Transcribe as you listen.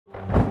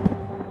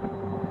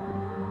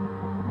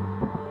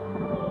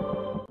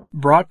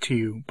Brought to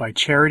you by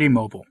Charity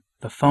Mobile,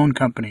 the phone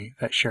company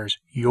that shares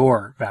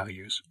your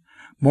values.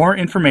 More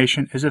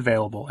information is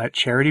available at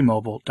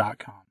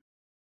CharityMobile.com.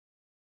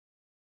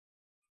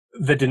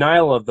 The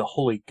denial of the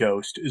Holy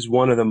Ghost is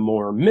one of the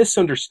more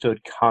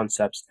misunderstood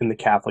concepts in the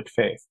Catholic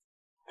faith.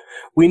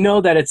 We know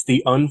that it's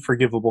the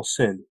unforgivable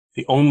sin,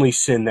 the only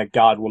sin that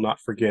God will not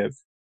forgive.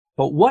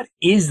 But what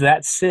is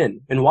that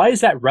sin, and why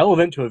is that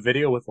relevant to a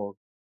video with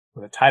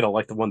a title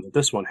like the one that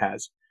this one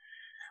has?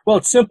 Well,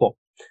 it's simple.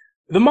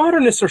 The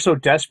modernists are so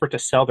desperate to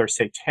sell their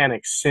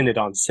satanic synod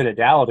on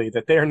synodality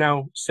that they are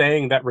now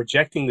saying that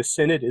rejecting the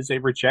synod is a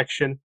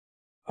rejection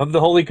of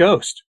the Holy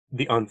Ghost,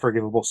 the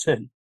unforgivable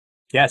sin.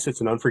 Yes, it's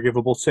an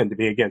unforgivable sin to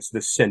be against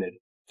this synod.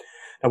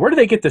 Now, where do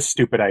they get this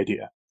stupid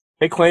idea?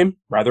 They claim,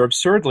 rather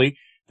absurdly,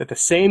 that the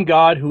same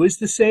God who is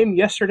the same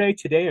yesterday,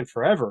 today, and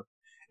forever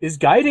is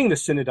guiding the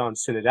synod on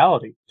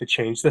synodality to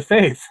change the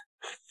faith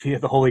via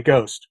the Holy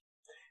Ghost.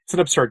 It's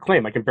an absurd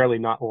claim. I can barely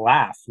not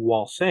laugh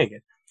while saying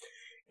it.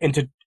 And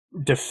to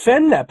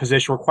defend that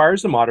position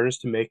requires the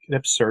modernists to make an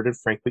absurd and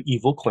frankly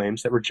evil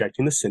claims that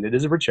rejecting the synod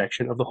is a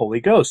rejection of the Holy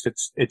Ghost.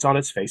 It's on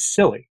its face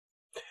silly.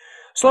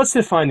 So let's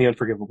define the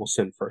unforgivable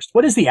sin first.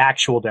 What is the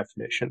actual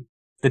definition?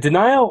 The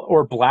denial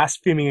or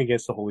blaspheming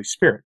against the Holy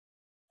Spirit.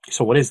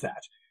 So what is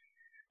that?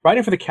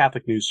 Writing for the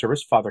Catholic News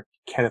Service, Father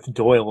Kenneth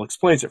Doyle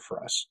explains it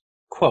for us.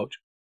 Quote,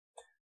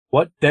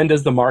 "What then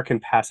does the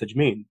Markan passage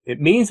mean? It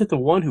means that the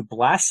one who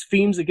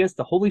blasphemes against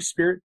the Holy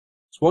Spirit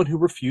is one who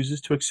refuses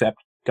to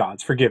accept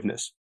God's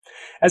forgiveness.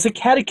 As the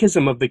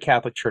Catechism of the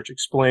Catholic Church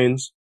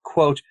explains,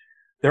 quote,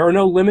 there are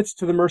no limits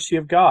to the mercy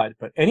of God,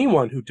 but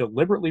anyone who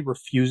deliberately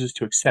refuses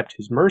to accept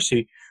his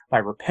mercy by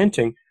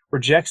repenting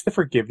rejects the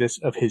forgiveness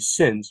of his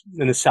sins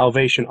and the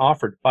salvation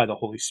offered by the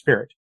Holy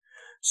Spirit.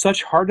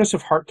 Such hardness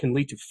of heart can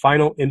lead to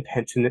final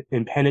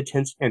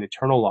impenitence and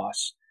eternal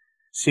loss.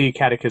 See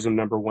Catechism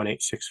number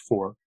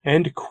 1864.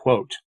 End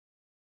quote.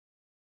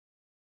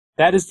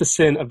 That is the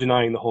sin of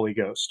denying the Holy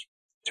Ghost,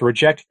 to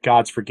reject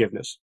God's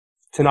forgiveness,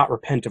 to not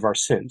repent of our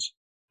sins.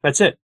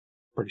 That's it.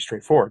 Pretty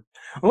straightforward.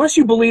 Unless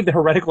you believe the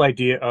heretical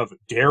idea of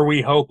dare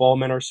we hope all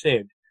men are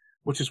saved,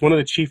 which is one of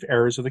the chief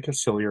errors of the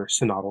conciliar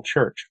synodal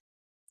church.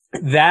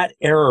 That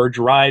error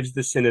drives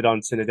the synod on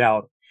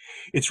synodality.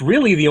 It's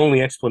really the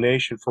only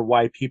explanation for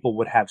why people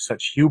would have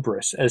such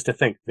hubris as to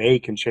think they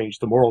can change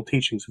the moral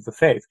teachings of the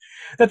faith,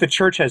 that the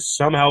church has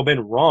somehow been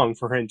wrong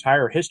for her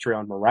entire history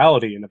on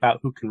morality and about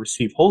who can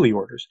receive holy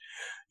orders.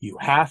 You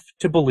have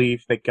to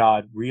believe that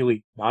God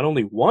really not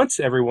only wants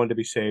everyone to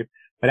be saved,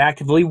 but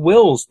actively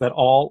wills that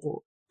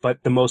all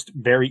but the most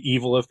very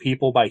evil of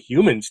people by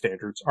human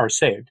standards are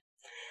saved.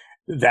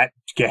 That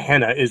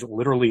Gehenna is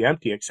literally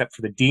empty except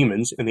for the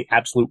demons and the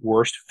absolute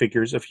worst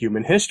figures of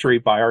human history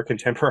by our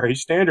contemporary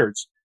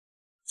standards.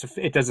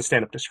 It doesn't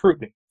stand up to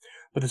scrutiny.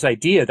 But this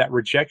idea that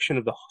rejection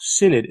of the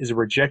synod is a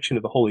rejection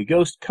of the Holy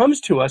Ghost comes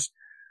to us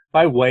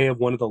by way of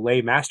one of the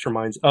lay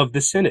masterminds of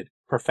the synod,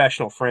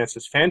 professional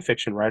Francis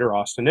fanfiction writer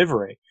Austin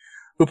Iveray,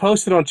 who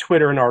posted on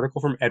Twitter an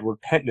article from Edward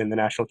Pentin in the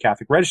National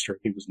Catholic Register.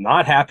 He was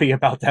not happy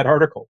about that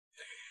article.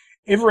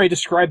 Iveray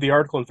described the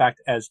article, in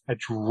fact, as a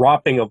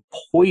dropping of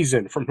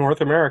poison from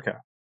North America.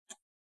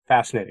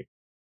 Fascinating.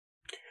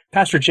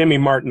 Pastor Jimmy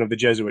Martin of the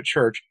Jesuit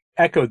Church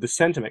echoed the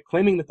sentiment,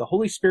 claiming that the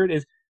Holy Spirit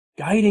is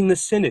guiding the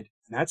synod,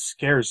 and that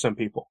scares some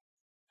people.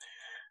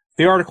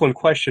 The article in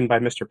question by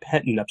Mr.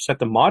 Pentin upset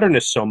the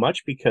modernists so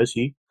much because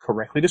he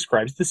correctly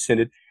describes the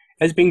synod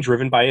as being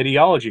driven by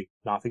ideology,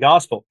 not the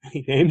gospel.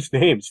 He names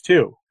names,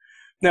 too.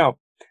 Now,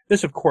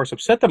 this, of course,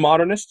 upset the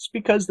modernists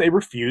because they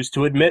refuse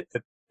to admit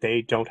that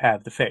they don't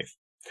have the faith.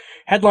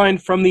 Headline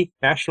from the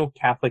National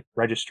Catholic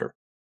Register.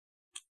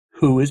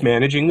 Who is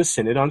managing the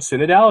synod on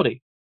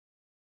synodality?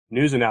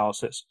 News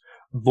analysis.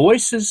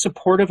 Voices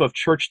supportive of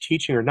church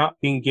teaching are not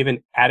being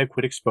given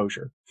adequate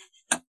exposure.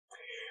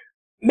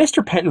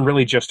 Mr. Pentin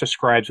really just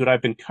describes what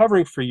I've been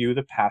covering for you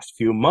the past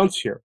few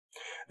months here.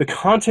 The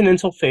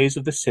continental phase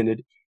of the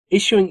synod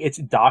issuing its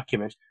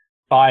document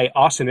by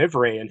Austin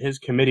Iveray and his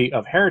committee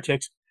of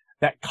heretics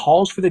that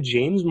calls for the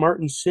James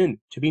Martin sin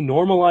to be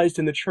normalized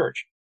in the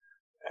church,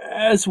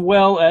 as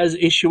well as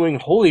issuing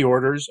holy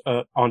orders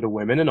onto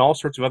women and all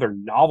sorts of other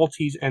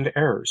novelties and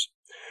errors.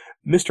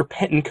 Mr.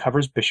 Pentin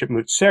covers Bishop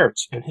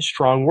Mutsertz and his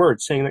strong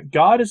words, saying that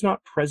God is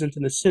not present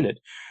in the synod,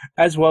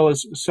 as well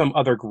as some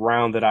other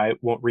ground that I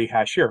won't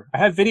rehash here. I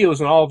have videos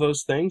on all of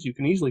those things. You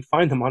can easily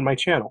find them on my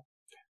channel.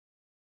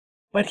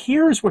 But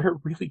here's where it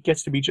really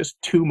gets to be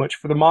just too much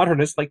for the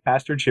modernists like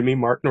Pastor Jimmy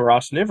Martin or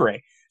Austin Iveray.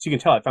 So you can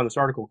tell I found this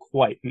article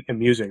quite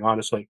amusing,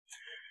 honestly.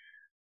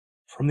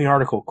 From the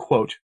article,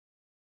 quote,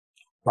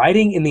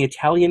 writing in the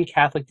Italian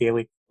Catholic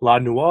daily La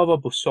Nuova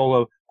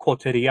Bussola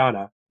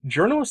Quotidiana,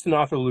 journalist and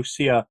author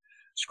Lucia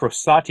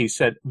Scrosati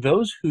said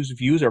those whose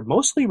views are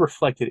mostly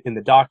reflected in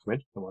the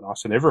document, the one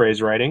Austin Iveray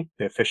is writing,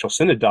 the official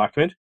synod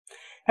document,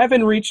 have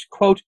been reached,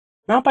 quote,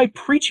 not by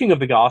preaching of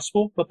the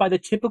gospel, but by the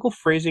typical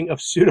phrasing of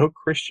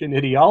pseudo-Christian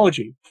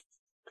ideology.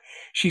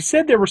 She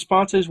said their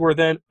responses were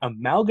then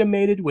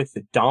amalgamated with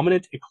the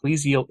dominant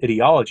ecclesial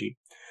ideology,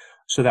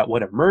 so that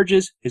what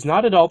emerges is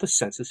not at all the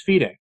sensus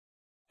fide,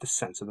 the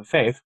sense of the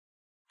faith,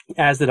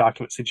 as the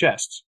document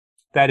suggests.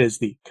 That is,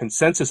 the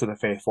consensus of the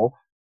faithful,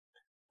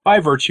 by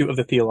virtue of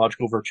the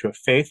theological virtue of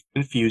faith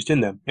infused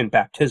in them in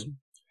baptism,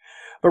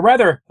 but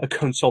rather a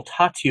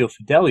consultatio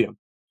fidelium,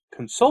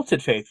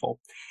 consulted faithful,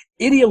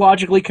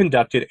 ideologically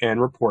conducted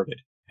and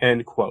reported.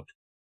 End quote.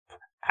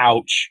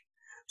 Ouch.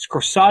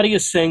 Scorsati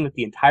is saying that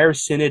the entire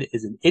synod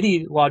is an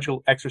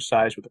ideological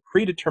exercise with a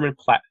predetermined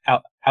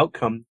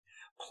outcome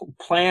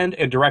planned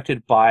and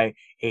directed by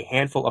a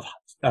handful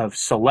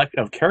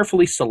of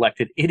carefully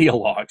selected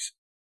ideologues.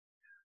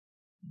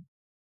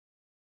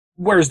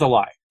 Where's the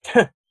lie?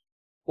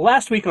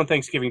 Last week on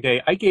Thanksgiving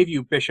Day, I gave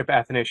you Bishop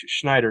Athanasius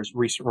Schneider's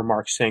recent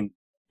remarks saying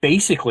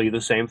basically the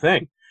same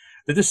thing,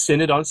 that the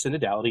synod on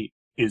synodality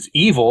is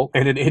evil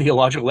and an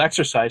ideological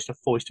exercise to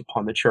foist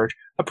upon the church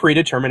a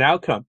predetermined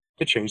outcome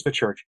to change the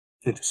church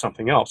into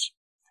something else.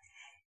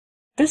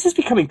 This is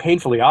becoming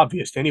painfully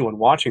obvious to anyone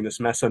watching this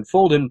mess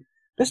unfold, and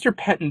Mr.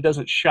 Penton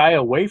doesn't shy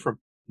away from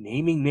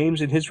naming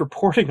names in his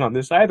reporting on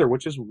this either,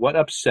 which is what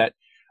upset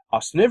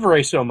Austin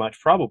Ivere so much,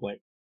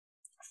 probably.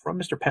 From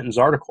Mr. Penton's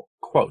article,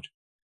 quote,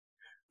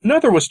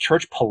 another was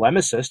church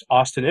polemicist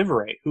Austin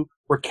Ivere, who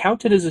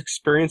recounted his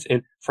experience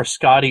in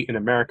Frascati in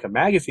America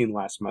magazine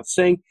last month,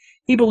 saying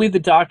he believed the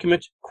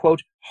document,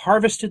 quote,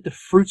 harvested the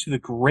fruits of the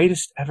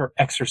greatest ever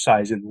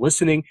exercise in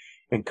listening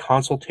and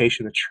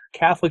consultation the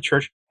Catholic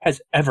Church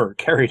has ever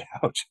carried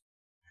out.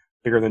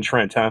 Bigger than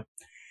Trent, huh?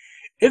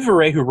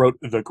 Ivere, who wrote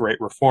The Great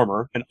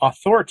Reformer, an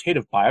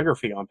authoritative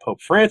biography on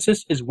Pope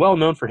Francis, is well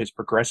known for his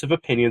progressive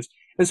opinions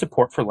and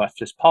support for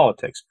leftist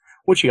politics,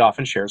 which he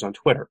often shares on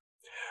Twitter.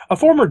 A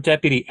former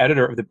deputy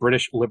editor of the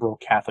British liberal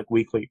Catholic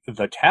weekly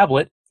The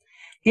Tablet,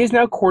 he is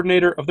now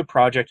coordinator of the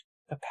project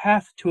The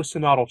Path to a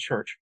Synodal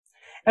Church,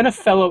 and a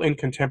fellow in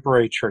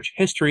contemporary church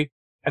history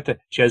at the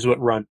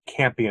Jesuit-run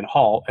Campion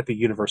Hall at the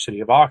University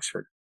of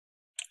Oxford.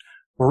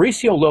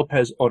 Mauricio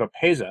Lopez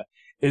Oropeza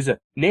is a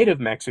native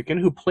Mexican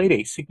who played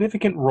a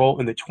significant role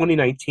in the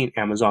 2019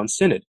 Amazon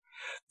Synod,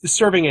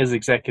 serving as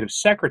executive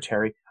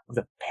secretary of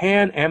the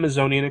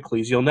Pan-Amazonian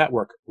Ecclesial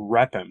Network,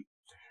 REPAM.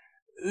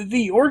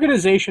 The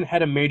organization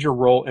had a major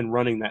role in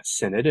running that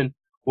synod and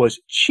was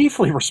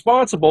chiefly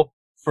responsible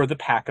for the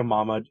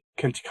Pachamama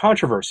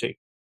controversy.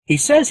 He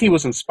says he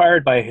was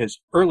inspired by his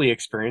early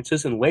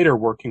experiences and later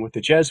working with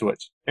the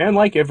Jesuits, and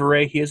like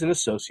Ivere, he is an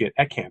associate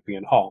at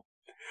Campion Hall.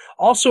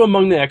 Also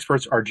among the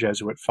experts are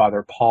Jesuit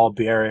Father Paul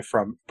Biere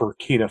from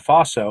Burkina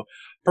Faso,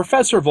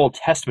 professor of Old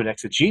Testament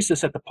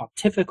exegesis at the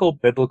Pontifical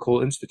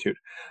Biblical Institute,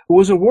 who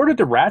was awarded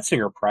the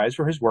Ratzinger Prize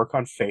for his work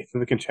on faith in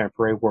the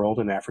contemporary world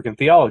and African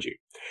theology,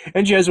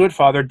 and Jesuit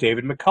Father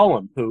David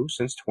McCullum, who,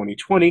 since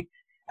 2020,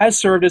 has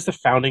served as the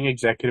founding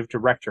executive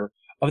director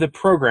of the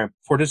Program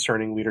for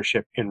Discerning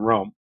Leadership in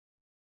Rome.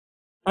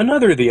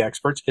 Another of the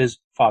experts is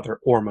Father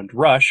Ormond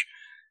Rush,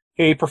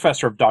 a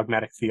professor of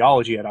dogmatic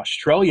theology at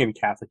Australian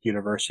Catholic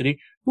University,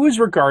 who is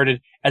regarded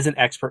as an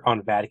expert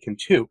on Vatican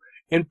II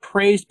and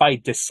praised by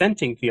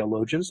dissenting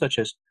theologians such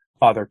as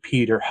Father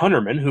Peter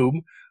Hunnerman,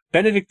 whom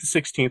Benedict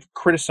XVI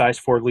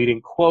criticized for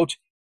leading, quote,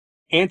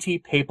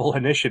 anti-papal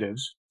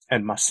initiatives,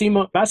 and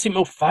Massimo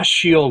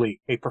Fascioli,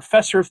 a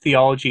professor of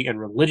theology and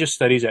religious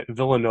studies at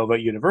Villanova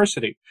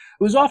University,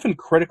 who is often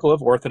critical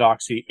of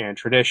orthodoxy and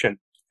tradition,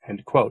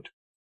 end quote.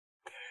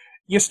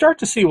 You start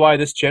to see why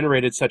this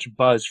generated such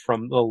buzz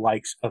from the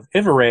likes of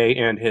Ivere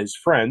and his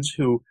friends,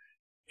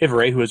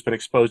 Ivere, who has been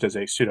exposed as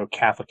a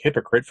pseudo-Catholic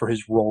hypocrite for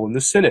his role in the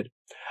Synod.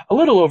 A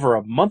little over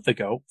a month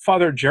ago,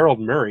 Father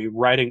Gerald Murray,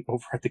 writing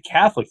over at the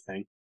Catholic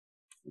Thing,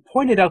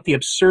 pointed out the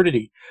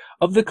absurdity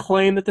of the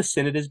claim that the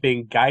Synod is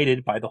being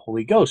guided by the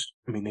Holy Ghost.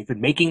 I mean, they've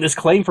been making this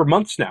claim for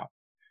months now.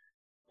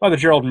 Father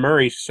Gerald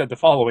Murray said the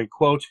following,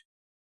 quote,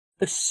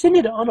 the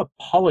Synod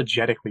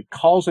unapologetically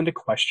calls into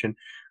question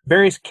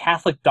various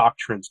Catholic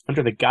doctrines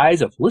under the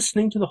guise of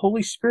listening to the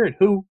Holy Spirit,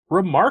 who,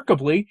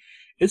 remarkably,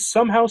 is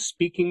somehow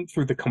speaking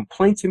through the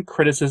complaints and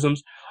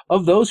criticisms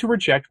of those who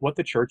reject what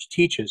the Church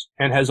teaches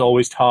and has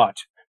always taught.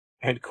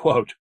 End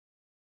quote.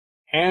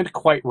 And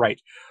quite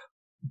right.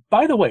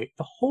 By the way,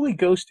 the Holy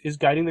Ghost is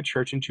guiding the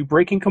Church into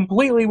breaking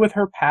completely with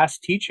her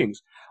past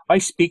teachings by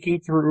speaking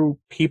through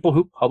people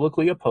who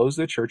publicly oppose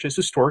the Church's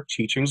historic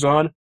teachings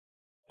on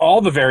all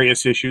the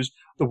various issues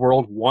the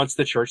world wants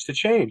the Church to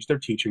change their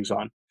teachings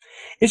on.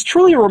 It's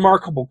truly a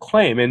remarkable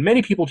claim, and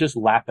many people just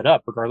lap it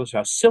up, regardless of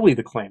how silly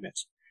the claim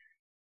is.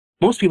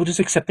 Most people just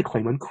accept the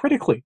claim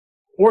uncritically,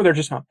 or they're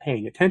just not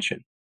paying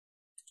attention.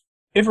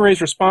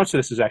 Ivere's response to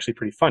this is actually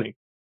pretty funny.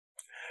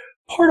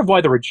 Part of why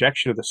the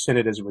rejection of the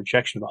Synod is a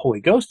rejection of the Holy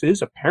Ghost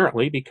is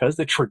apparently because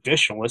the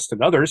traditionalists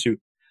and others who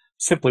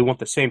simply want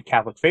the same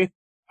Catholic faith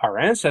our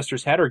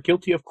ancestors had are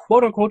guilty of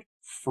quote-unquote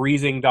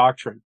freezing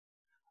doctrine.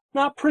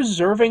 Not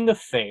preserving the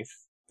faith,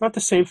 not the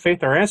same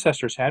faith our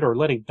ancestors had, or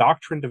letting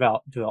doctrine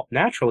develop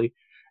naturally,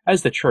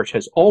 as the Church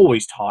has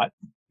always taught.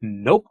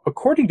 Nope.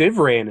 According to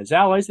Ivere and his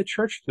allies, the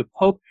Church, the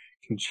Pope,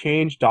 can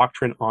change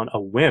doctrine on a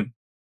whim.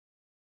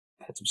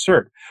 That's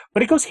absurd.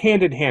 But it goes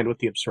hand in hand with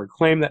the absurd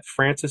claim that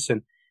Francis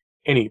and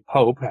any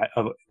Pope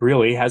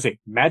really has a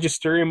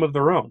magisterium of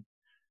their own.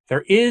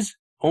 There is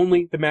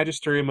only the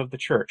magisterium of the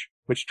church,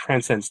 which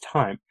transcends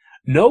time.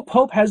 No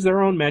pope has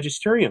their own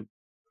magisterium.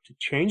 To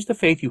change the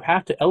faith, you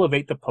have to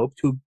elevate the pope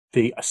to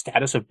the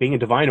status of being a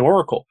divine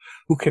oracle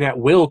who can at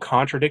will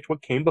contradict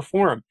what came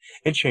before him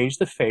and change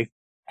the faith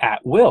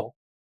at will,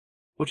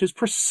 which is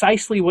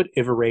precisely what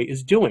Ivereigh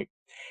is doing.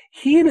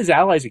 He and his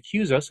allies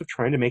accuse us of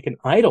trying to make an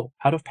idol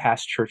out of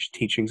past church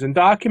teachings and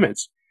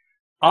documents.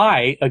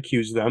 I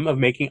accuse them of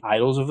making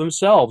idols of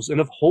themselves and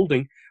of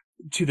holding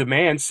to the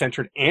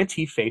man-centered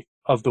anti-faith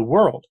of the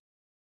world.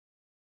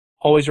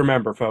 Always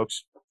remember,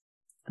 folks,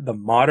 the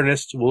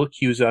modernists will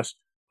accuse us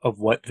of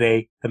what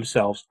they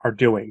themselves are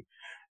doing.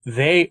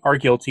 They are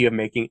guilty of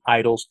making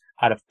idols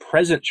out of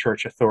present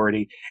church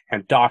authority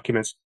and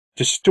documents,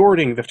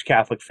 distorting the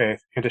Catholic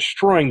faith and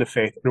destroying the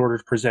faith in order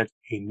to present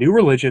a new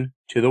religion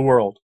to the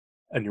world,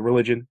 a new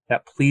religion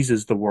that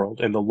pleases the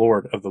world and the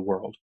Lord of the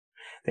world.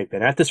 They've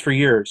been at this for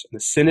years, and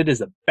the Synod is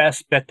the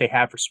best bet they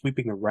have for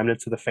sweeping the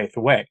remnants of the faith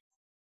away.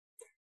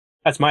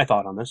 That's my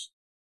thought on this.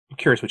 I'm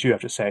curious what you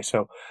have to say,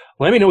 so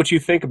let me know what you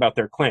think about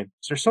their claim.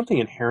 Is there something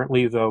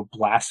inherently, though,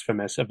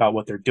 blasphemous about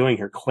what they're doing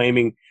here,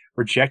 claiming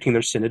rejecting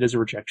their Synod as a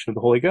rejection of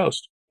the Holy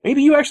Ghost?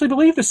 Maybe you actually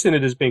believe the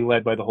Synod is being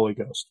led by the Holy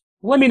Ghost.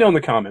 Let me know in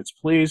the comments.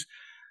 Please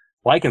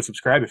like and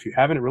subscribe if you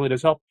haven't. It really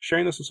does help.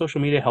 Sharing this on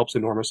social media helps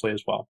enormously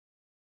as well.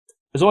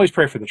 As always,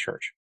 pray for the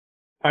church.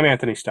 I'm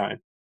Anthony Stein.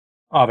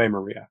 Ave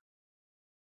Maria.